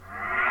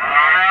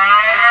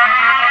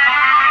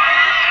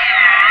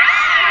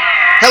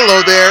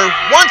Hello there,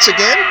 once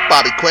again,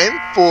 Bobby Quinn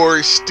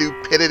for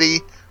Stupidity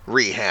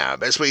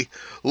Rehab. As we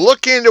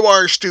look into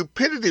our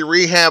Stupidity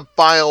Rehab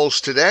files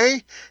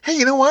today, hey,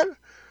 you know what?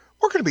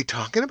 We're going to be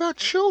talking about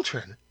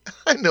children.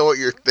 I know what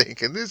you're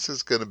thinking. This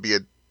is going to be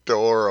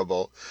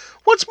adorable.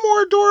 What's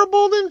more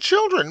adorable than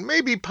children?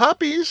 Maybe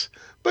puppies.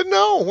 But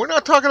no, we're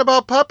not talking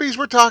about puppies.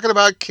 We're talking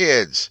about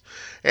kids.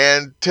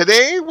 And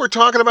today we're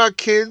talking about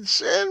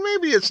kids, and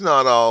maybe it's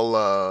not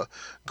all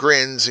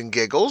grins and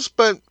giggles,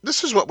 but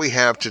this is what we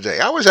have today.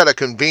 I was at a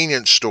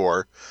convenience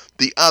store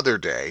the other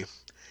day,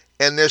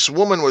 and this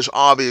woman was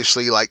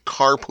obviously like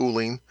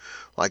carpooling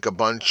like a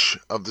bunch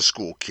of the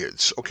school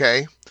kids,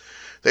 okay?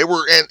 They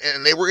were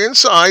and they were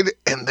inside,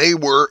 and they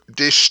were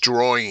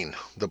destroying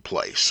the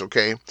place,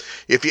 okay?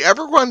 If you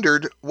ever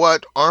wondered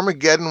what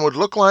Armageddon would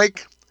look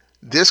like,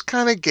 this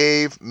kind of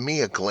gave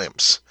me a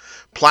glimpse.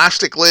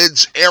 Plastic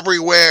lids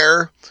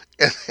everywhere,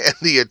 and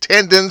the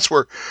attendants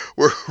were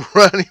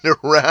running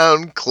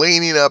around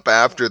cleaning up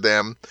after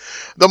them.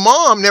 The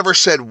mom never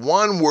said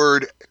one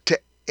word to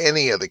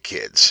any of the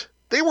kids.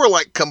 They were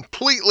like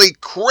completely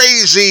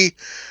crazy,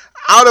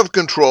 out of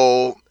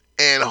control,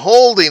 and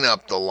holding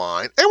up the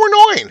line. They were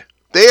annoying.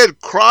 They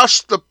had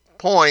crossed the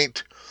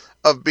point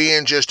of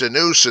being just a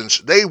nuisance.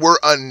 They were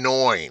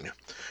annoying.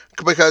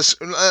 Because,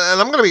 and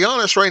I'm going to be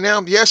honest right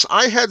now, yes,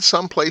 I had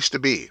some place to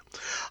be.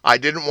 I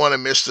didn't want to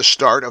miss the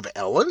start of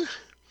Ellen,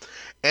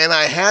 and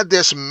I had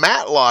this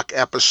Matlock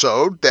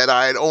episode that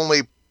I had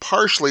only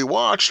partially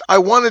watched. I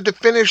wanted to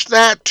finish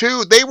that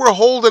too. They were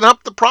holding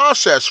up the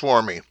process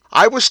for me.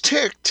 I was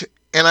ticked,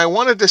 and I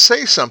wanted to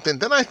say something.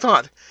 Then I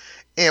thought,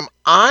 am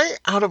I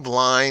out of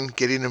line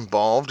getting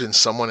involved in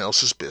someone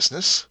else's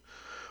business?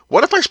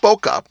 What if I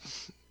spoke up?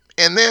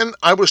 And then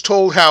I was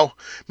told how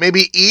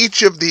maybe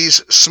each of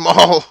these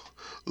small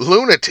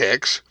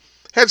lunatics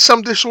had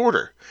some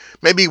disorder.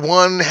 Maybe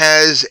one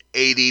has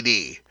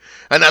ADD.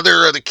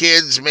 Another of the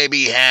kids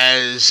maybe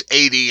has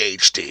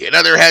ADHD.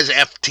 Another has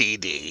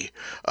FTD.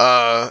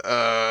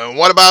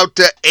 What about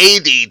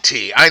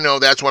ADT? I know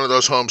that's one of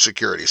those home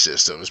security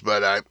systems,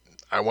 but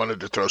I wanted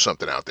to throw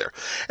something out there.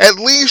 At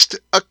least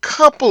a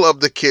couple of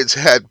the kids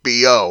had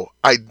BO.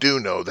 I do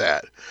know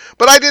that.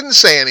 But I didn't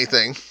say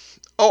anything.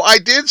 Oh, I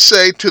did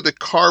say to the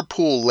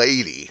carpool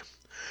lady,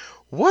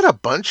 what a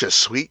bunch of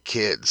sweet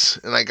kids.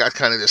 And I got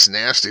kind of this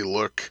nasty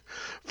look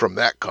from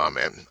that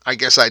comment. I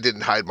guess I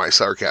didn't hide my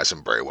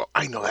sarcasm very well.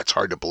 I know that's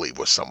hard to believe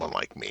with someone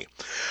like me.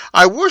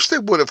 I wish they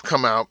would have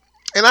come out,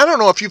 and I don't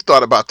know if you've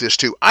thought about this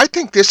too. I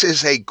think this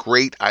is a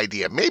great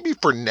idea, maybe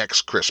for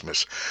next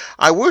Christmas.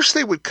 I wish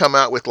they would come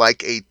out with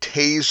like a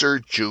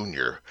Taser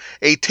Junior.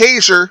 A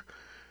Taser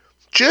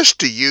just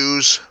to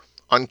use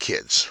on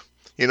kids.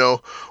 You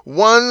know,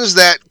 ones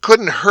that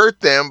couldn't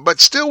hurt them, but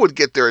still would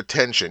get their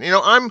attention. You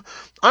know, I'm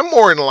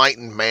more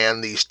enlightened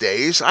man these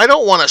days. I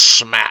don't want to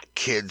smack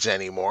kids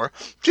anymore.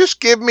 Just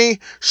give me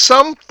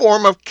some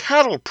form of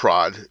cattle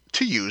prod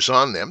to use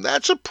on them.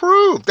 That's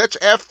approved. That's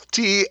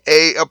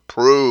FTA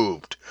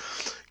approved.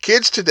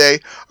 Kids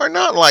today are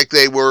not like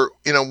they were,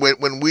 you know,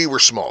 when we were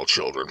small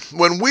children.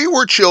 When we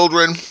were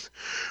children,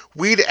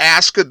 we'd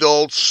ask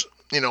adults,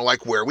 you know,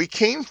 like where we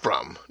came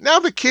from. Now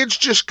the kids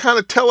just kind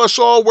of tell us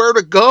all where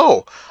to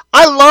go.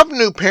 I love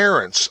new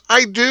parents.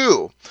 I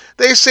do.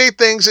 They say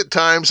things at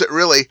times that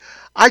really,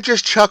 I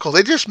just chuckle.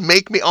 They just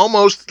make me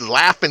almost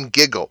laugh and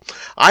giggle.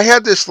 I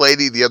had this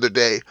lady the other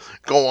day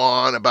go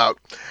on about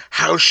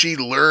how she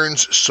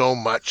learns so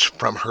much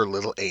from her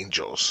little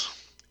angels.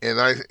 And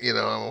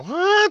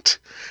what?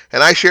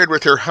 And I shared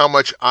with her how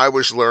much I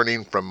was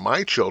learning from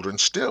my children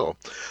still.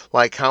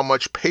 Like how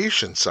much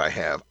patience I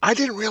have. I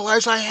didn't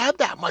realize I had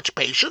that much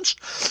patience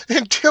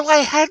until I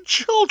had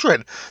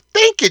children.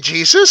 Thank you,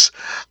 Jesus.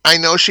 I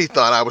know she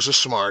thought I was a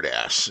smart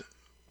ass.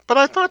 But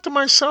I thought to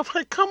myself,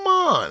 hey, come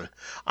on.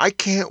 I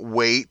can't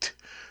wait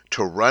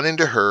to run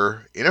into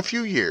her in a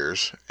few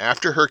years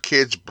after her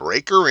kids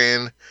break her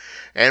in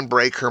and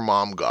break her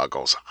mom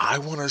goggles. I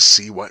want to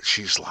see what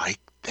she's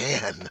like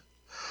then.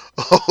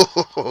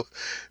 Oh,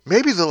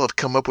 maybe they'll have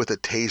come up with a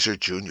Taser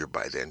Junior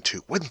by then,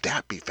 too. Wouldn't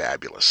that be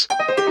fabulous?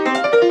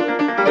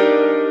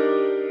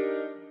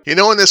 You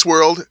know, in this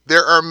world,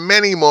 there are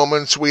many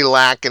moments we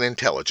lack in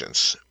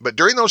intelligence. But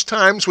during those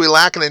times we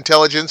lack in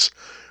intelligence,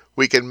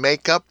 we can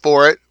make up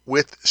for it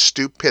with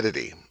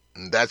stupidity.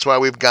 And that's why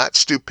we've got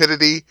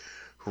Stupidity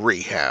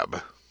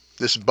Rehab.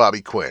 This is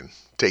Bobby Quinn.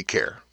 Take care.